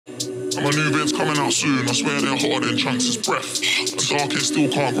And my new vid's coming out soon. I swear they're hotter than Chunkz' breath. And Darkest still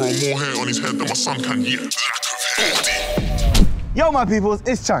can't grow more hair on his head than my son can yet. Yo, my peoples,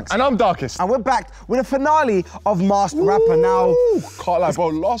 it's Chunkz. And I'm Darkest. And we're back with a finale of Masked Rapper now. Can't lie, bro.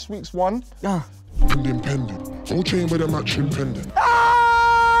 Last week's one. Pending. All chain with a matching pending.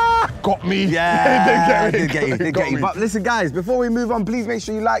 Got me. Yeah, they get you. But listen, guys, before we move on, please make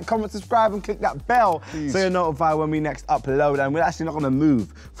sure you like, comment, subscribe, and click that bell so you're notified when we next upload. And we're actually not gonna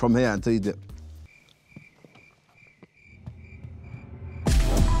move from here until you do.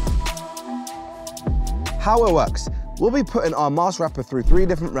 How it works, we'll be putting our Masked Rapper through 3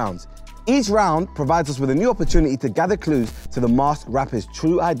 different rounds. Each round provides us with a new opportunity to gather clues to the Masked Rapper's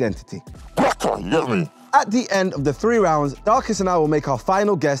true identity. You get me? At the end of the 3 rounds, Darkest and I will make our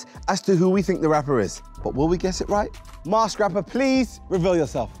final guess as to who we think the rapper is. But will we guess it right? Masked Rapper, please reveal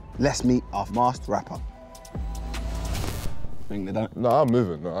yourself. Let's meet our Masked Rapper. Think they done it? No, I'm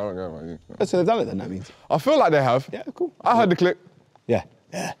moving. No, I don't go, man. So they've done it then, that means? I feel like they have. Yeah, cool. I heard the clip. Yeah,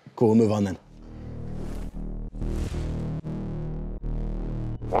 cool, we'll move on then.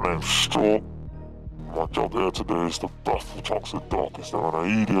 My name's Straw. My job here today is to baffle Chunkz and Darkest. They're no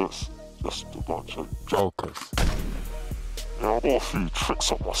idiots. Just a bunch of jokers. Yeah, I've got a few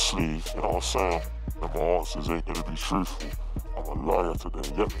tricks up my sleeve, you know what I'm saying? And my answers ain't gonna be truthful. I'm a liar today,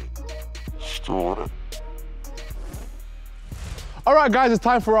 get me? Straw, innit? All right, guys, it's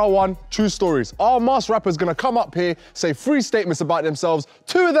time for our one, True Stories. Our Masked Rapper's gonna come up here, say 3 statements about themselves.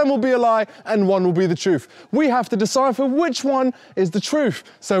 2 of them will be a lie, and 1 will be the truth. We have to decipher which one is the truth.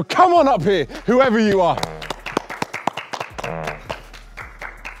 So come on up here, whoever you are.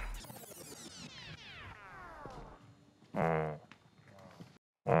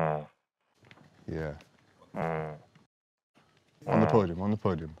 Yeah. On the podium, on the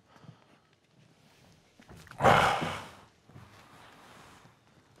podium.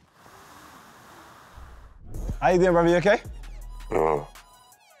 How you doing, brother? You okay? Yeah.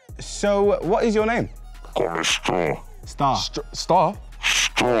 So, what is your name? Call me Straw. Star. Star?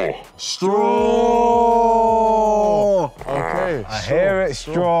 Straw. Straw! Okay. I hear it,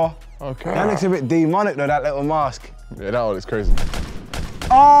 Straw. Okay. That looks a bit demonic though, that little mask. Yeah, that one is crazy.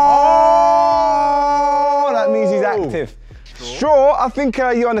 Oh! That means he's active. Straw, I think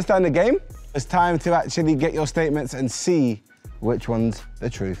you understand the game. It's time to actually get your statements and see which one's the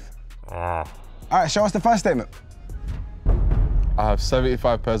truth. All right, show us the first statement. I have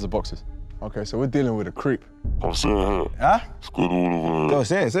 75 pairs of boxes. Okay, so we're dealing with a creep. I'll say it here. Huh? It's good all Go over.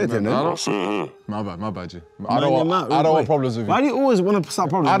 say it to him then. I'll say it here. My bad, G. I don't want problems with you. Why do you always want to start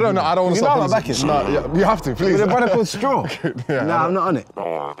problems? I don't know, I don't want to start problems. problems. No, yeah, you have to, please. With a brother called Straw? Yeah, Nah, I'm not on it.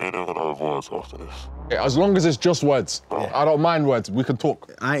 No, they never know words after this. Yeah, as long as it's just words. Yeah. I don't mind words, we can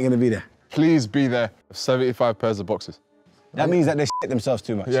talk. I ain't gonna be there. Please be there. 75 pairs of boxes. That means that they shit themselves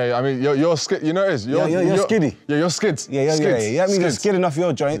too much. Yeah, I mean, you're skid, you know it is. You're skiddy. Yeah, you're skids. Yeah, skids. that means you're Skids. skidding off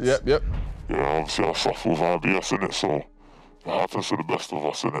your joints. Yep. Yeah, obviously I suffer with IBS in it, so it happens to the best of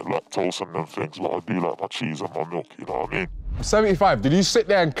us in it, lactose and them things, but I do like my cheese and my milk, you know what I mean? 75, did you sit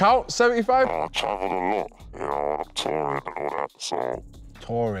there and count 75? I travelled a lot, you know, and I'm touring and all that, so...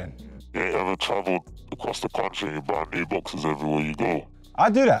 Touring. You ain't ever travelled across the country and you buy new boxes everywhere you go. I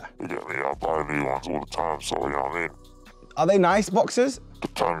do that. You get me? I buy new ones all the time, so you know what I mean? Are they nice boxes?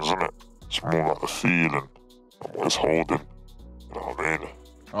 Depends, innit? It's more like the feeling and what it's holding, you know what I mean?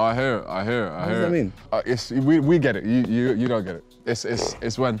 Oh, I hear it. What does that mean? We get it. You don't get it.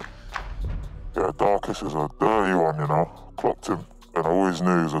 It's when. Yeah, Darkest is a dirty one, you know. Clocked him, and I always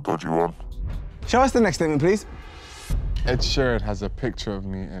knew he was a dodgy one. Show us the next statement, please. Ed Sheeran has a picture of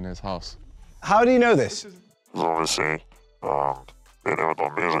me in his house. How do you know this? Because obviously, they never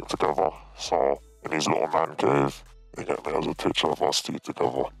done music together, so in his little man cave, you get me, there's a picture of us 2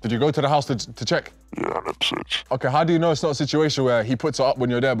 together. Did you go to the house to check? Yeah, in Ipswich. Okay, how do you know it's not a situation where he puts it up when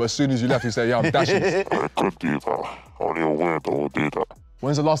you're there, but as soon as you left, you say, yeah, I'm dashing this? It could do that. Only a weirdo will do that.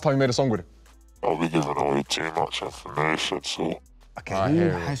 When's the last time you made a song with him? I'll be giving away too much information, so... Okay, I who hear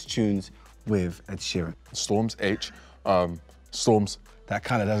it. has tunes with Ed Sheeran? Storms, H. Storms. That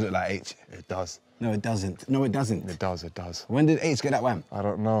kind of does look like H. It does. No, it doesn't. No, it doesn't. It does. When did H get that wham? I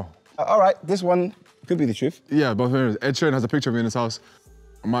don't know. All right, this one could be the truth. Yeah, but Ed Sheeran has a picture of me in his house.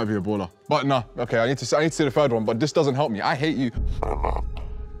 I might be a baller. But no, okay, I need to see the third one, but this doesn't help me. I hate you. All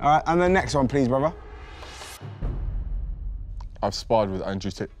right, and the next one, please, brother. I've sparred with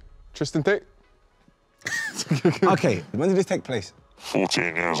Andrew Tate. Tristan Tate? Okay, when did this take place?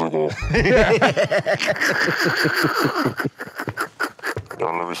 14 years ago.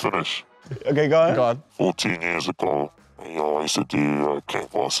 Now let me finish. Okay, go on. Go on. 14 years ago, I used to do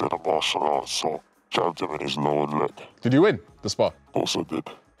kickboxing and martial arts, so jabbed him in his lower leg. Did you win the spar? Also did.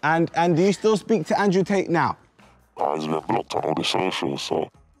 And do you still speak to Andrew Tate now? He's been blocked on all the socials, so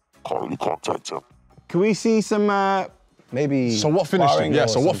can't really contact him. Can we see some, maybe... So what finished him? sparring Yeah, or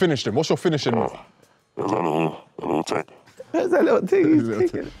so what something? finished him? What's your finishing move? There's a little thing. There's a little thing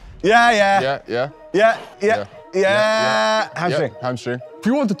he's taking. Yeah. Hamstring. Yeah, hamstring. If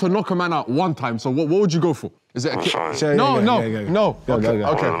you wanted to knock a man out one time, so what would you go for? Is it a kick? Sure, No. Go.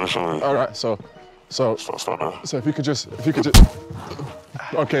 Okay. Let me show you. All right. So Start there. if you could just.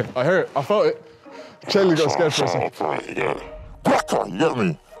 Okay, I hear it. I felt it. Clearly got scared for a second. Right, yeah. Cracker, you get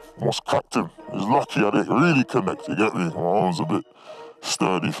me? Almost cracked him. He's lucky I didn't really connect, you get me? My arm's a bit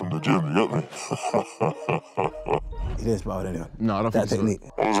sturdy from the gym, you get me? He didn't spar with anyone. No, I don't think so. technique.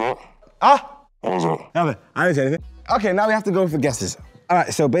 What was that? Ah! What was that? No, I didn't say anything. Okay, now we have to go for guesses. All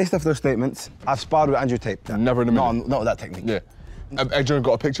right, so based off those statements, I've sparred with Andrew Tate. Never in a million. Not with that technique. Yeah. Adrian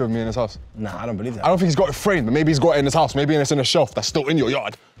got a picture of me in his house. Nah, I don't believe that. I don't think he's got it framed, but maybe he's got it in his house. Maybe it's in a shelf that's still in your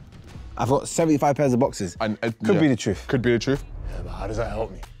yard. I've got 75 pairs of boxes. Could be the truth. Could be the truth. Yeah, but how does that help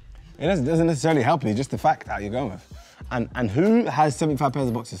me? It doesn't necessarily help me, just the fact that you're going with. And who has 75 pairs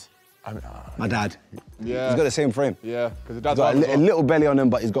of boxes? My dad. Yeah. He's got the same frame. Yeah, because the He's dad's got a little belly on him,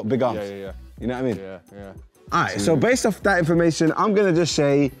 but he's got big arms. Yeah. You know what I mean? Yeah. All right, so based off that information, I'm gonna just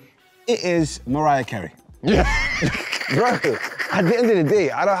say it is Mariah Carey. Yeah. Bro, at the end of the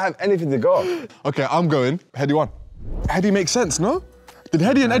day, I don't have anything to go off. Okay, I'm going. Heady won. Heady makes sense, no? Did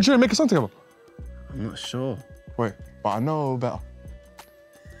Heady and Adrian make a song together? I'm not sure. Wait, but I know better.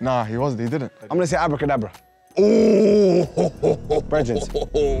 Nah, he didn't. I'm gonna say abracadabra. Oh! Bridges.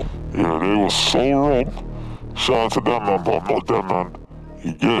 Yeah, they were so wrong. Shout out to them, man, but I'm not them, man.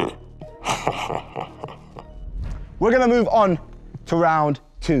 You get it? We're gonna move on to round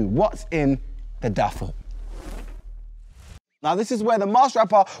 2. What's in the duffel? Now this is where the master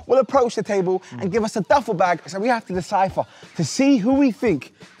rapper will approach the table and give us a duffel bag, so we have to decipher to see who we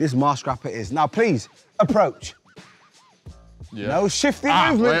think this master rapper is. Now please, approach. Yeah. No shifty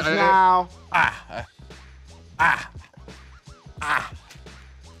movements now.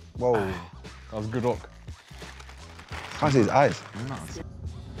 Whoa. That was a good rock. Can't see his eyes.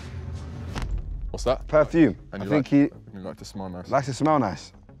 What's that? Perfume. And I you think he like to smell nice. likes to smell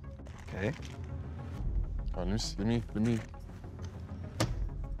nice. Okay. Oh, let me.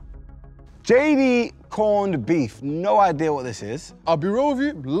 JD corned beef. No idea what this is. I'll be real with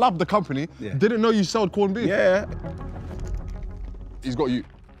you, love the company. Yeah. Didn't know you sold corned beef. Yeah. He's got you.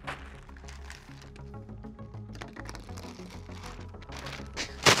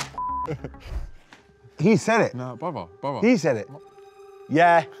 He said it. Nah, brother. He said it.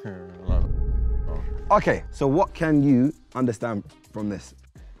 Yeah. Okay, so what can you understand from this?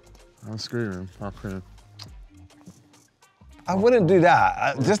 I'm screaming. I wouldn't do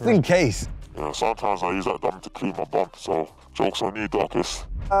that, just in case. Yeah, sometimes I use that gum to clean my bum, so joke's on you, Darkest.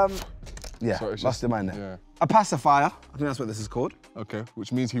 Yeah, So it's lost just- your mind there. yeah. A pacifier, I think that's what this is called. Okay,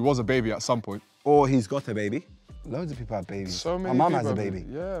 which means he was a baby at some point. Or he's got a baby. Loads of people have babies. So many My mum people has a have baby.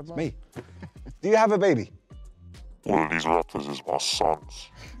 babies. Yeah, It's man. me. Do you have a baby? All of these rappers is my sons.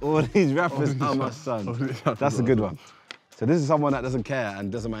 All these rappers are my sons. these rappers That's a are good one. So this is someone that doesn't care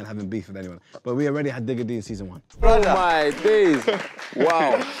and doesn't mind having beef with anyone. But we already had Digger D in season 1. Oh my days.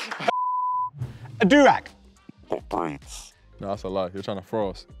 Wow. A durag. Got braids. No, that's a lie. You're trying to throw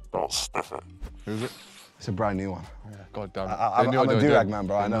us. Don't sniff it. Who's it? It's a brand new one. Yeah, God damn it. I'm They knew a what they were durag doing. man,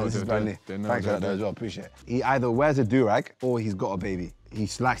 bro. They I know know this what is they were brand doing. new. They know Thanks what for that they as were well, appreciate it. He either wears a durag or he's got a baby. He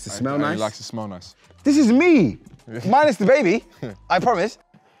likes to smell And nice. He likes to smell nice. This is me, minus the baby, I promise.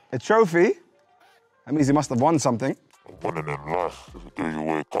 A trophy, that means he must have won something. Winning in life, every day you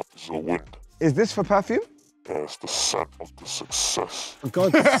wake up is a win. Is this for perfume? Yeah, it's the scent of the success. For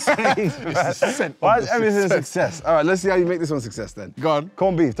God's sake, why is everything a success? All right, let's see how you make this one a success then. Go on.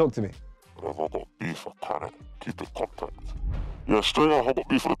 Corned beef, talk to me. Whenever I got beef, I panic. Keep it compact. Yeah, straight up, I got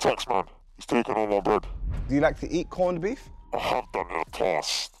beef for the tax man. He's taking all my bread. Do you like to eat corned beef? I have done in the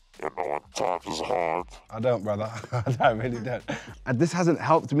past. You know, when times is hard. I don't, brother. I really don't. And this hasn't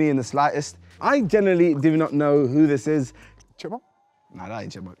helped me in the slightest. I generally do not know who this is. Chipmunk? Nah, that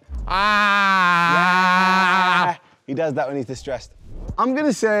ain't Chipmunk. Ah! He does that when he's distressed. I'm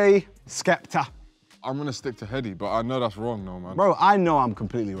gonna say Skepta. I'm gonna stick to Heady, but I know that's wrong, no, man. Bro, I know I'm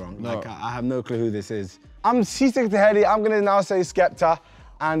completely wrong. No. Like, I have no clue who this is. She's sticking to Heady. I'm gonna now say Skepta,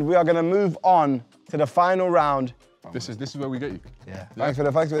 and we are gonna move on to the final round. This is where we get you. Yeah. Thanks for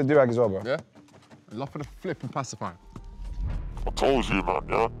the durag as well, bro. Yeah? Love for the flip and pacifying. I told you, man,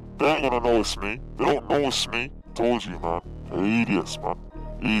 yeah? They ain't gonna know it's me. They don't know it's me. Told you, man. They're idiots, man.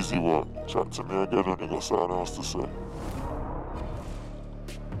 Easy work. Chat to me again when you got something else to say.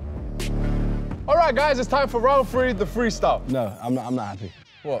 All right, guys, it's time for round 3, the freestyle. No, I'm not happy.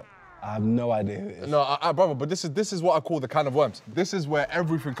 What? I have no idea who it is. No, brother, but this is what I call the can of worms. This is where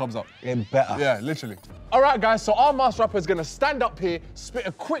everything comes up. Getting better. Yeah, literally. All right, guys, so our masked rapper is gonna stand up here, spit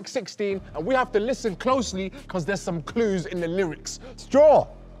a quick 16, and we have to listen closely because there's some clues in the lyrics. Straw.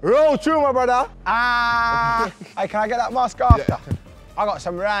 Roll through, my brother. Hey, can I get that mask after? Yeah. I got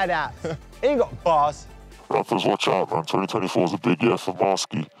some ride outs. He ain't got bars. Rappers, watch out, man. 2024 is a big year for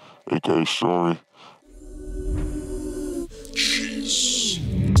Marsky, aka Story.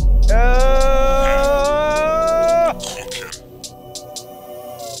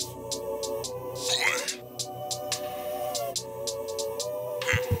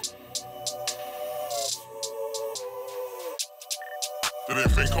 They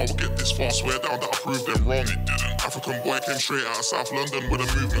didn't think I would get this far, swear down that I proved them wrong. It didn't. African boy came straight out of South London with a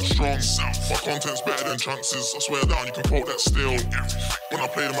movement strong. My content's better than Chunks', I swear down you can quote that still. When I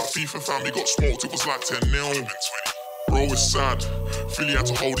played him at FIFA, family got smoked, it was like 10-0. Bro, it's sad, Philly had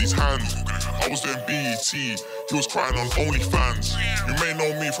to hold his hand. I was doing BET, he was crying on OnlyFans. You may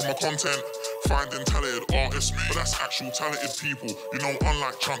know me from my content, finding talented artists, but that's actual talented people, you know,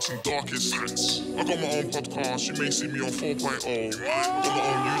 unlike Chunkz and Darkest. I got my own podcast, you may see me on 4.0. Got my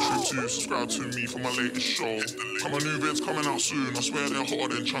own YouTube too, subscribe to me for my latest show. And my new vid's coming out soon, I swear they're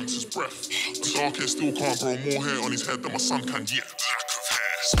hotter than Chunkz' breath. And Darkest still can't grow more hair on his head than my son can yet. Lack of hair.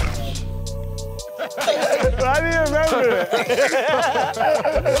 I didn't remember it. I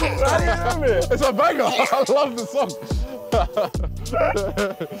didn't remember it. It's a banger. I love the song.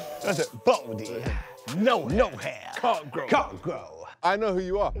 That's it. Baldy. No hair. Can't grow. I know who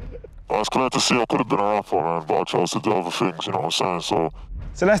you are. I was glad to see I could have been a rapper, man, but I chose to do other things, you know what I'm saying?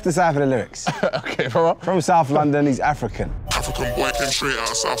 So let's decipher the lyrics. Okay, bro. From South London, he's African. African boy came straight out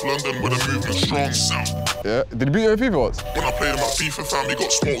of South London with a movement strong. Yeah, did he beat your people once? When I played him at FIFA, family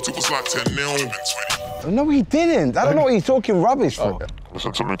got smoked, it was like 10-0. No, he didn't. I don't know what he's talking rubbish for. Okay.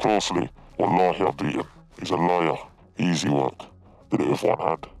 Listen to me closely. Wallahi, I beat him. He's a liar. Easy work. Did it with one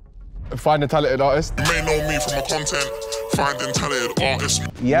hand. Find a talented artist. You may know me from my content, finding talented artists.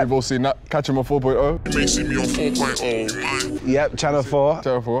 Yep. We've all seen that. Catch him on 4.0. You may see me on 4.0. Yep, Channel 4.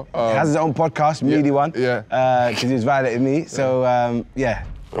 Channel 4. Has his own podcast, Meaty One. Yeah. Because he was violating me. So, yeah.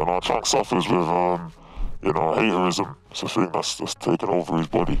 And our Chunkz suffers with, you know, haterism. It's a thing that's taken over his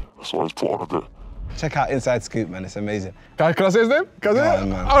body. That's why he's put on a bit. Check out Inside Scoop, man. It's amazing. Can I say his name? Can I say it?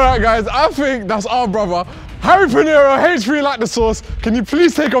 Man. All right, guys. I think that's our brother. Harry Panero, H3 like the sauce. Can you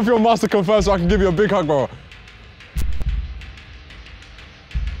please take off your mask to confirm so I can give you a big hug, bro?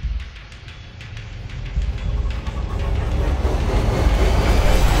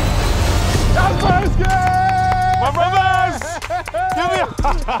 That's first game! My brothers! Give me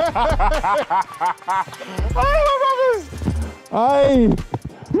Hey, my brothers! Hey!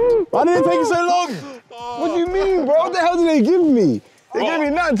 Why did it take you so long? What do you mean, bro? What the hell did they give me? They gave me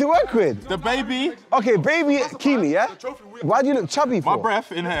nothing to work with. The baby, Okay, baby Keely, yeah? Why do you look chubby for? my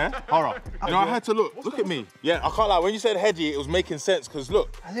breath in here. Hold on. You know, I had to look. Look at me. Yeah, I can't lie. When you said heady, it was making sense, because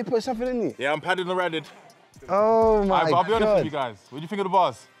look. Has they put something in you? Yeah, I'm padding and radded. Oh my I'll be honest with God. you guys. What do you think of the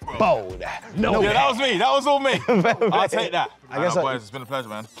bars? Bold. No. Yeah, that was me. That was all me. I'll take that. I guess boys, it's been a pleasure,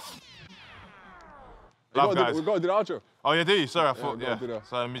 man. Love, guys. We got to do the outro. Oh, yeah, do you? Sorry, I thought, go yeah. do that.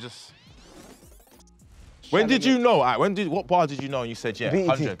 So let me just... When did you know? What bar did you know and you said, yeah,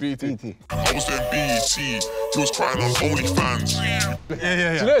 100? BET. I was doing BET. He was crying on OnlyFans. Yeah.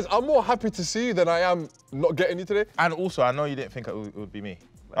 Do you know, I'm more happy to see you than I am not getting you today. And also, I know you didn't think it would be me.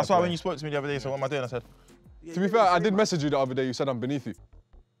 That's why when you spoke to me the other day, so what am I doing? I said, To be fair, I did message you the other day. You said I'm beneath you.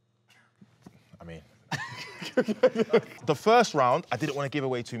 I mean... The first round, I didn't want to give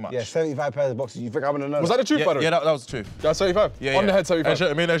away too much. Yeah, 75 pairs of boxes. You think I'm gonna know? Was that the truth, by the way? Yeah, that was the truth. That's 75? Yeah, On the head,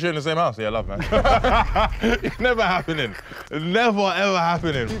 75. Me and Ashir in the same house. Yeah, love, man. It's never happening. Never, ever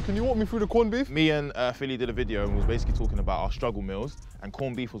happening. Can you walk me through the corned beef? Me and Philly did a video and was basically talking about our struggle meals, and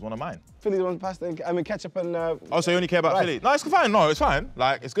corned beef was one of mine. Philly wants pasta, I mean ketchup and... Oh, so you only care about rice. Philly? No, it's fine. No, it's fine.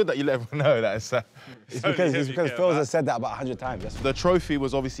 Like, it's good that you let everyone know that it's... It's because Phil has said that about 100 times. That's The trophy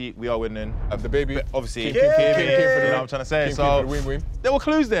was obviously, we are winning. The baby. But obviously, King for you know the what I'm trying to say. King So, for the win-win. there were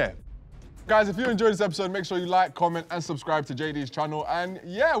clues there. Guys, if you enjoyed this episode, make sure you like, comment, and subscribe to JD's channel. And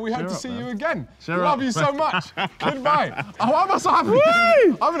yeah, we hope to see you again. Love you so much. Goodbye. Oh, why am I so happy?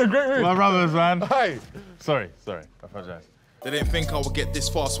 I'm having a great week. My brothers, man. Hey. Sorry. I apologize. They didn't think I would get this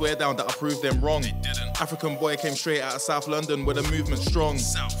far, swear down that I proved them wrong. They didn't. African boy came straight out of South London where the movement's strong.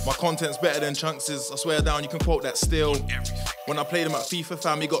 My content's better than Chunks', I swear down you can quote that still. When I played him at FIFA,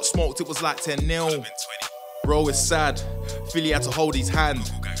 family got smoked, it was like 10-0. Bro, it's sad, Philly had to hold his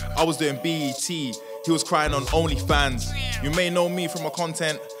hand. I was doing BET, he was crying on OnlyFans. You may know me from my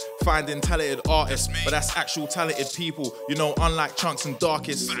content, finding talented artists, but that's actual talented people, you know, unlike Chunkz and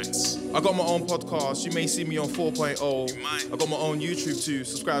Darkest. I got my own podcast, you may see me on 4.0. I got my own YouTube too,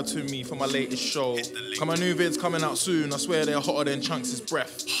 subscribe to me for my latest show. And my new vids coming out soon, I swear they're hotter than Chunkz'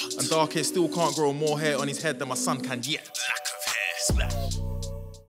 breath. And Darkest still can't grow more hair on his head than my son can yet. Lack of hair, splash.